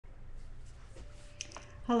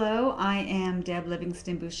Hello, I am Deb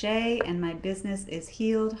Livingston Boushey, and my business is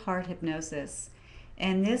Healed Heart Hypnosis.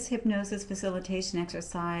 And this hypnosis facilitation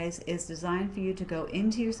exercise is designed for you to go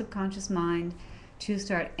into your subconscious mind to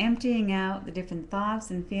start emptying out the different thoughts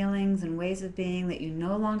and feelings and ways of being that you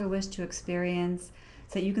no longer wish to experience,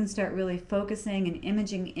 so that you can start really focusing and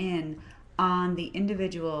imaging in on the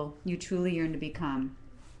individual you truly yearn to become.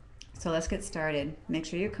 So let's get started. Make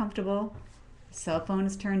sure you're comfortable. Cell phone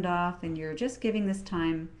is turned off and you're just giving this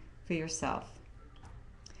time for yourself.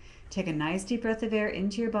 Take a nice deep breath of air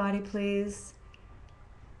into your body, please.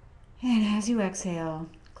 And as you exhale,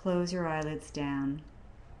 close your eyelids down.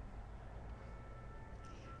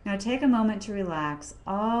 Now take a moment to relax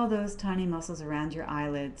all those tiny muscles around your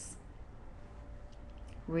eyelids.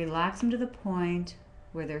 Relax them to the point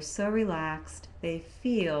where they're so relaxed they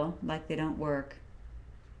feel like they don't work.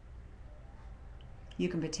 You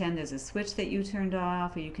can pretend there's a switch that you turned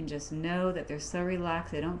off, or you can just know that they're so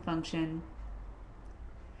relaxed they don't function.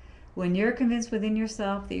 When you're convinced within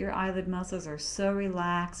yourself that your eyelid muscles are so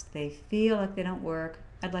relaxed they feel like they don't work,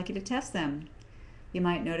 I'd like you to test them. You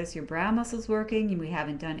might notice your brow muscles working and we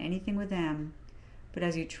haven't done anything with them. But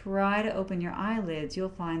as you try to open your eyelids, you'll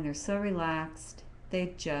find they're so relaxed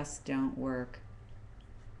they just don't work.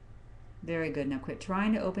 Very good. Now quit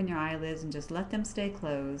trying to open your eyelids and just let them stay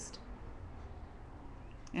closed.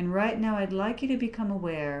 And right now I'd like you to become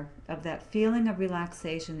aware of that feeling of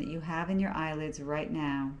relaxation that you have in your eyelids right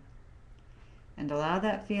now. And allow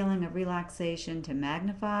that feeling of relaxation to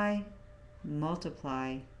magnify,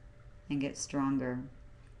 multiply, and get stronger.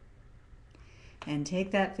 And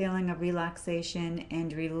take that feeling of relaxation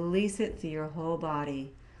and release it through your whole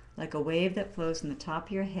body, like a wave that flows from the top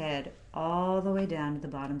of your head all the way down to the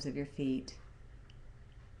bottoms of your feet.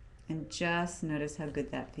 And just notice how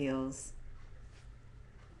good that feels.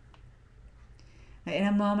 Now, in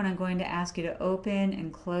a moment, I'm going to ask you to open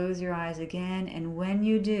and close your eyes again, and when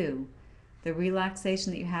you do, the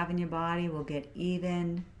relaxation that you have in your body will get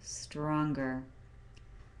even stronger.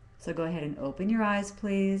 So go ahead and open your eyes,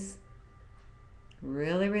 please.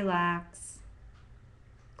 Really relax.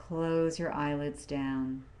 Close your eyelids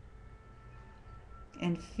down.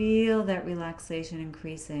 And feel that relaxation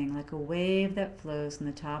increasing like a wave that flows from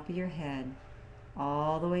the top of your head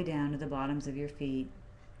all the way down to the bottoms of your feet.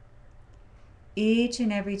 Each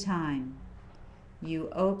and every time you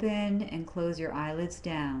open and close your eyelids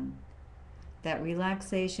down, that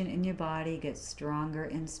relaxation in your body gets stronger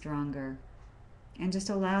and stronger. And just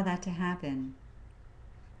allow that to happen.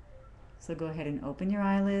 So go ahead and open your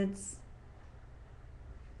eyelids,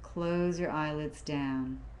 close your eyelids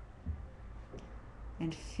down,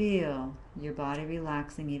 and feel your body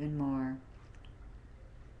relaxing even more.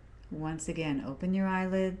 Once again, open your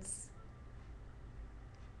eyelids,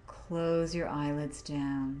 close your eyelids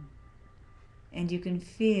down, and you can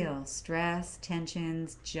feel stress,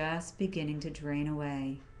 tensions just beginning to drain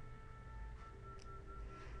away.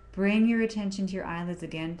 Bring your attention to your eyelids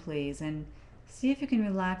again, please, and see if you can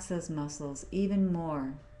relax those muscles even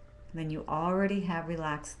more than you already have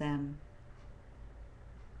relaxed them.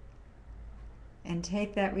 And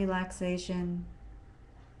take that relaxation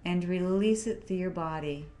and release it through your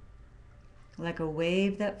body like a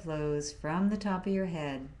wave that flows from the top of your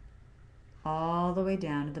head all the way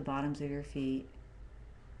down to the bottoms of your feet.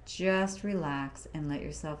 Just relax and let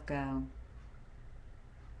yourself go.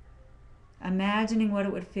 Imagining what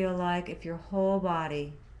it would feel like if your whole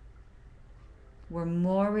body were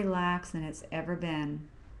more relaxed than it's ever been.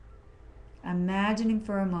 Imagining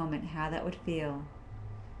for a moment how that would feel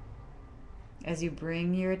as you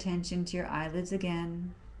bring your attention to your eyelids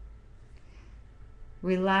again,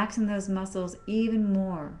 relaxing those muscles even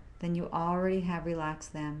more than you already have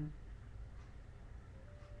relaxed them.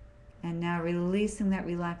 And now releasing that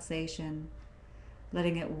relaxation,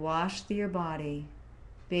 letting it wash through your body,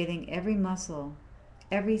 bathing every muscle,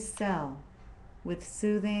 every cell with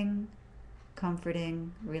soothing,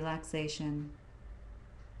 comforting relaxation.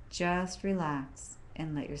 Just relax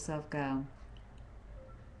and let yourself go.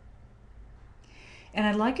 And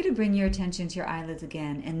I'd like you to bring your attention to your eyelids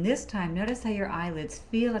again. And this time, notice how your eyelids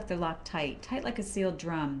feel like they're locked tight, tight like a sealed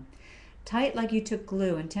drum, tight like you took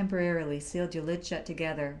glue and temporarily sealed your lid shut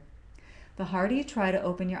together. The harder you try to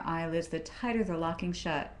open your eyelids, the tighter they're locking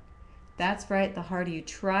shut. That's right, the harder you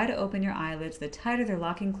try to open your eyelids, the tighter they're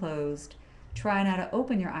locking closed. Try now to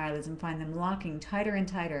open your eyelids and find them locking tighter and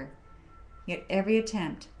tighter. Yet every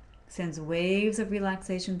attempt sends waves of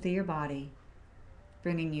relaxation through your body,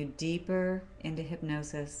 bringing you deeper into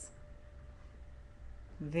hypnosis.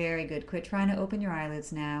 Very good. Quit trying to open your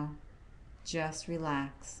eyelids now. Just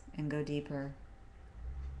relax and go deeper.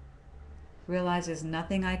 Realize there's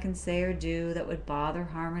nothing I can say or do that would bother,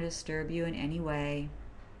 harm, or disturb you in any way.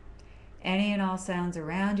 Any and all sounds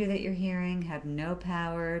around you that you're hearing have no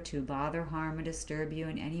power to bother, harm, or disturb you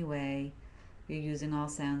in any way. You're using all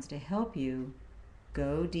sounds to help you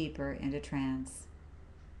go deeper into trance.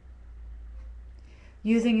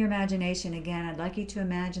 Using your imagination again, I'd like you to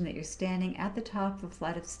imagine that you're standing at the top of a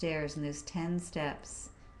flight of stairs and there's 10 steps.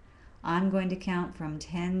 I'm going to count from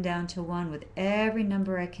 10 down to 1. With every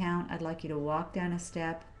number I count, I'd like you to walk down a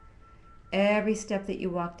step. Every step that you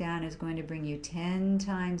walk down is going to bring you 10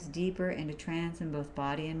 times deeper into trance in both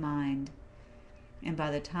body and mind. And by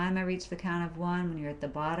the time I reach the count of 1, when you're at the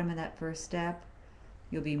bottom of that first step,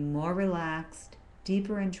 you'll be more relaxed,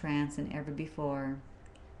 deeper in trance than ever before.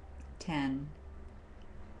 10.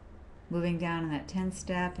 Moving down in that 10th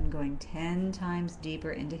step and going 10 times deeper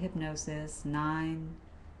into hypnosis. 9.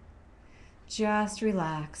 Just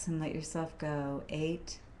relax and let yourself go.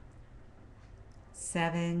 8.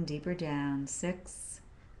 7. Deeper down. 6.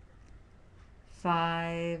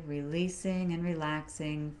 5. Releasing and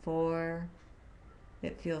relaxing. 4.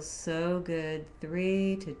 It feels so good.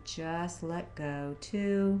 3. To just let go.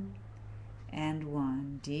 2. And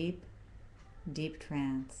 1. Deep, deep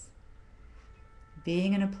trance.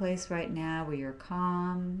 Being in a place right now where you're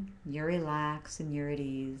calm, you're relaxed, and you're at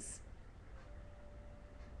ease.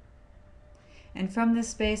 And from this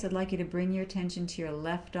space, I'd like you to bring your attention to your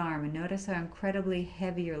left arm and notice how incredibly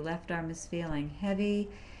heavy your left arm is feeling. Heavy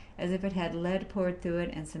as if it had lead poured through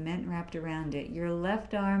it and cement wrapped around it. Your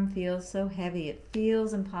left arm feels so heavy, it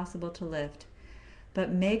feels impossible to lift.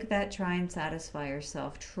 But make that try and satisfy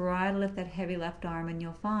yourself. Try to lift that heavy left arm and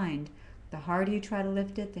you'll find the harder you try to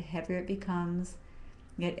lift it, the heavier it becomes.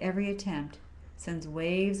 Yet every attempt sends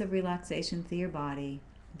waves of relaxation through your body,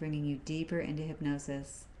 bringing you deeper into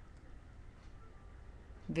hypnosis.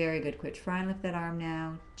 Very good. Quit trying to lift that arm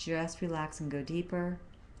now. Just relax and go deeper.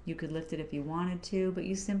 You could lift it if you wanted to, but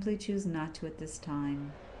you simply choose not to at this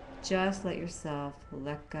time. Just let yourself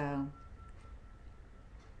let go.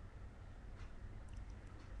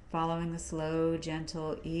 Following the slow,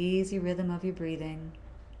 gentle, easy rhythm of your breathing.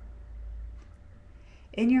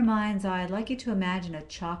 In your mind's eye, I'd like you to imagine a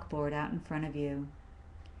chalkboard out in front of you.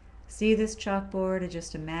 See this chalkboard and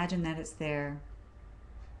just imagine that it's there.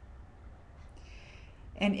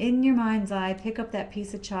 And in your mind's eye, pick up that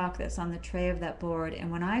piece of chalk that's on the tray of that board,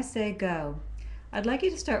 and when I say go, I'd like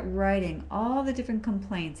you to start writing all the different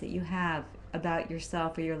complaints that you have about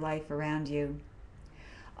yourself or your life around you.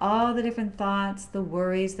 All the different thoughts, the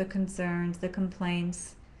worries, the concerns, the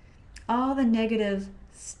complaints, all the negative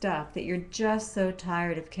stuff that you're just so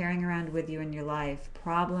tired of carrying around with you in your life,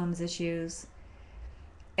 problems, issues.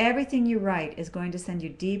 Everything you write is going to send you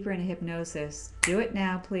deeper into hypnosis. Do it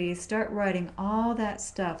now, please. Start writing all that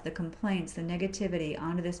stuff, the complaints, the negativity,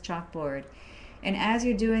 onto this chalkboard. And as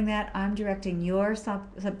you're doing that, I'm directing your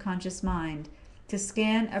subconscious mind to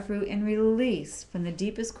scan, uproot, and release from the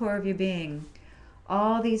deepest core of your being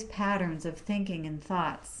all these patterns of thinking and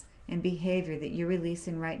thoughts and behavior that you're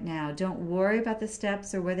releasing right now. Don't worry about the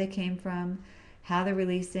steps or where they came from, how they're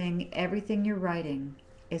releasing. Everything you're writing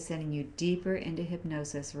is sending you deeper into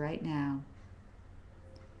hypnosis right now.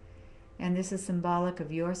 And this is symbolic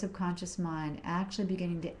of your subconscious mind actually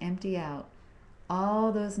beginning to empty out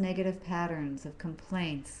all those negative patterns of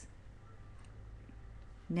complaints,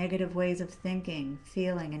 negative ways of thinking,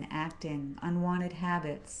 feeling, and acting, unwanted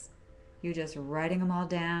habits. You're just writing them all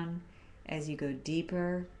down as you go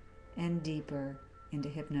deeper and deeper into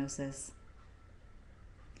hypnosis.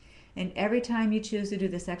 And every time you choose to do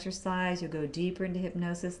this exercise, you'll go deeper into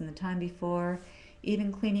hypnosis than the time before,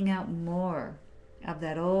 even cleaning out more of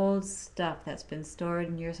that old stuff that's been stored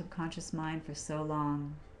in your subconscious mind for so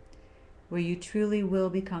long, where you truly will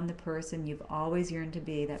become the person you've always yearned to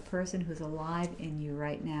be, that person who's alive in you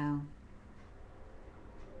right now.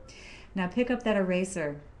 Now pick up that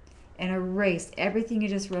eraser and erase everything you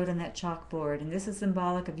just wrote on that chalkboard. And this is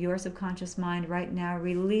symbolic of your subconscious mind right now,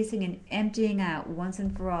 releasing and emptying out once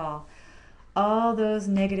and for all those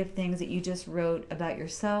negative things that you just wrote about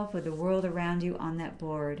yourself or the world around you on that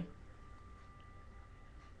board.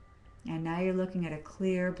 And now you're looking at a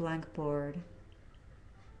clear blank board.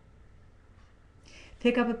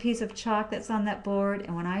 Pick up a piece of chalk that's on that board,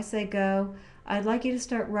 and when I say go, I'd like you to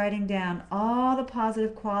start writing down all the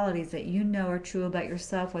positive qualities that you know are true about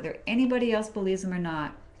yourself, whether anybody else believes them or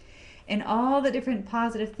not, and all the different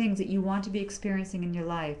positive things that you want to be experiencing in your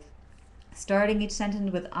life. Starting each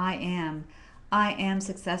sentence with I am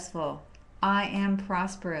successful, I am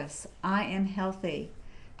prosperous, I am healthy.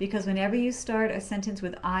 Because whenever you start a sentence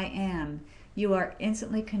with I am, you are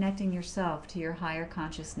instantly connecting yourself to your higher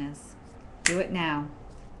consciousness. Do it now.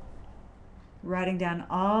 writing down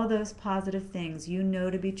all those positive things you know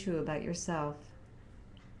to be true about yourself.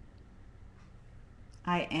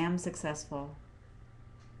 I am successful.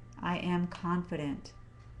 I am confident.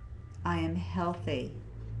 I am healthy.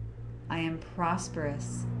 I am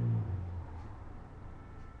prosperous.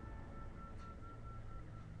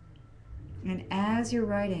 And as you're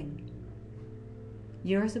writing,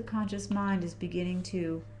 your subconscious mind is beginning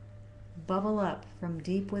to bubble up from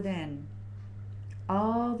deep within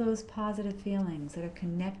all those positive feelings that are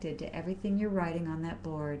connected to everything you're writing on that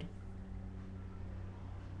board.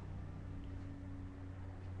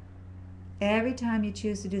 Every time you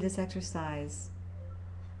choose to do this exercise,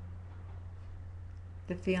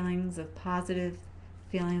 the feelings of positive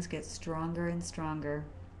feelings get stronger and stronger.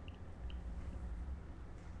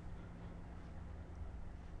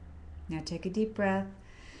 Now take a deep breath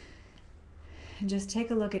and just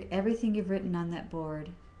take a look at everything you've written on that board,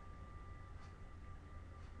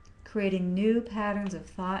 creating new patterns of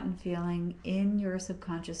thought and feeling in your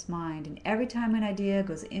subconscious mind. And every time an idea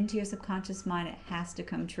goes into your subconscious mind, it has to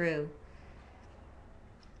come true.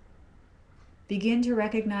 Begin to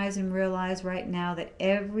recognize and realize right now that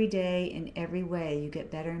every day in every way you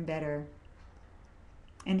get better and better.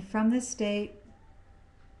 And from this state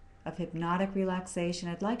of hypnotic relaxation,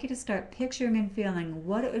 I'd like you to start picturing and feeling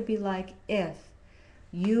what it would be like if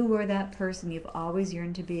you were that person you've always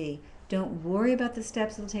yearned to be. Don't worry about the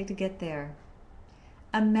steps it'll take to get there.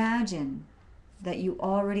 Imagine that you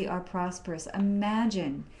already are prosperous.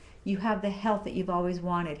 Imagine you have the health that you've always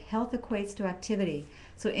wanted. Health equates to activity.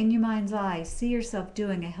 So in your mind's eye, see yourself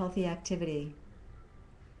doing a healthy activity.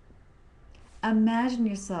 Imagine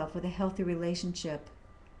yourself with a healthy relationship.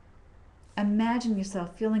 Imagine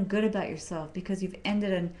yourself feeling good about yourself because you've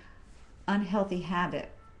ended an unhealthy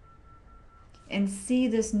habit. And see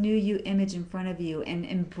this new you image in front of you and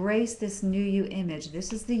embrace this new you image.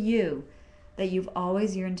 This is the you that you've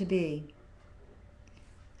always yearned to be.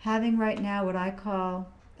 Having right now what I call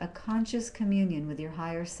a conscious communion with your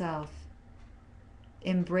higher self.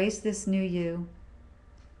 Embrace this new you.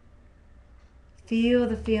 Feel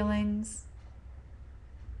the feelings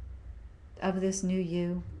of this new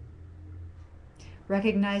you.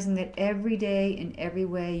 Recognizing that every day in every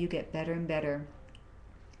way you get better and better.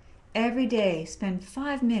 Every day spend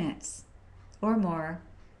 5 minutes or more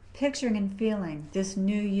picturing and feeling this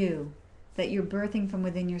new you that you're birthing from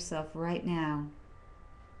within yourself right now.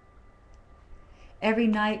 Every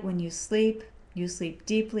night when you sleep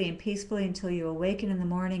deeply and peacefully until you awaken in the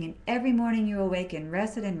morning, and every morning you awaken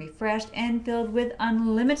rested and refreshed and filled with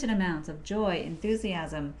unlimited amounts of joy,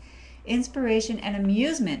 enthusiasm, inspiration, and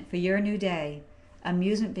amusement for your new day.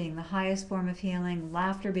 Amusement being the highest form of healing,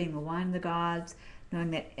 laughter being the wine of the gods,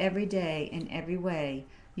 knowing that every day in every way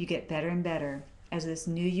you get better and better as this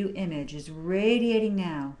new you image is radiating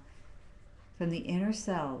now from the inner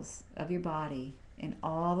cells of your body and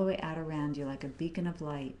all the way out around you like a beacon of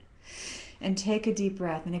light. And take a deep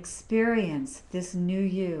breath and experience this new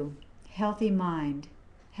you, healthy mind,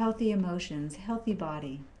 healthy emotions, healthy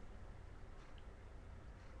body.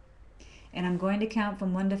 And I'm going to count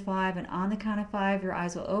from 1 to 5, and on the count of 5 your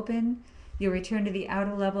eyes will open. You'll return to the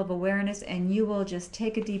outer level of awareness, and you will just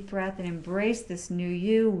take a deep breath and embrace this new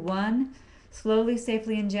you. 1, slowly,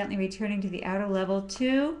 safely, and gently returning to the outer level.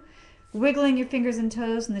 2, wiggling your fingers and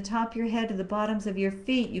toes from the top of your head to the bottoms of your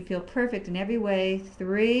feet. You feel perfect in every way.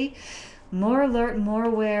 3, more alert, more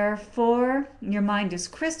aware. 4, your mind is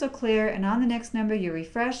crystal clear, and on the next number you're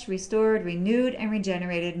refreshed, restored, renewed, and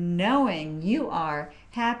regenerated, knowing you are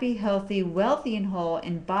happy, healthy, wealthy, and whole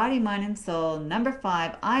in body, mind, and soul. Number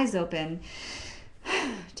 5, eyes open.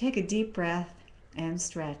 Take a deep breath and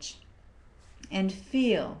stretch. And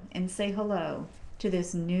feel and say hello to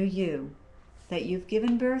this new you that you've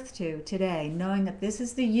given birth to today, knowing that this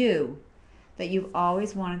is the you that you've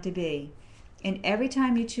always wanted to be. And every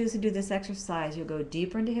time you choose to do this exercise, you'll go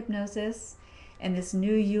deeper into hypnosis, and this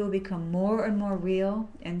new you will become more and more real,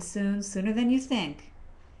 and soon, sooner than you think,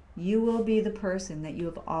 you will be the person that you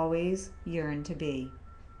have always yearned to be.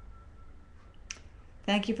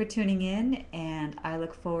 Thank you for tuning in, and I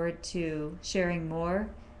look forward to sharing more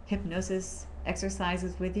hypnosis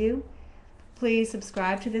exercises with you. Please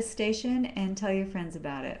subscribe to this station and tell your friends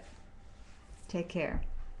about it. Take care.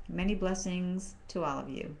 Many blessings to all of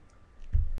you.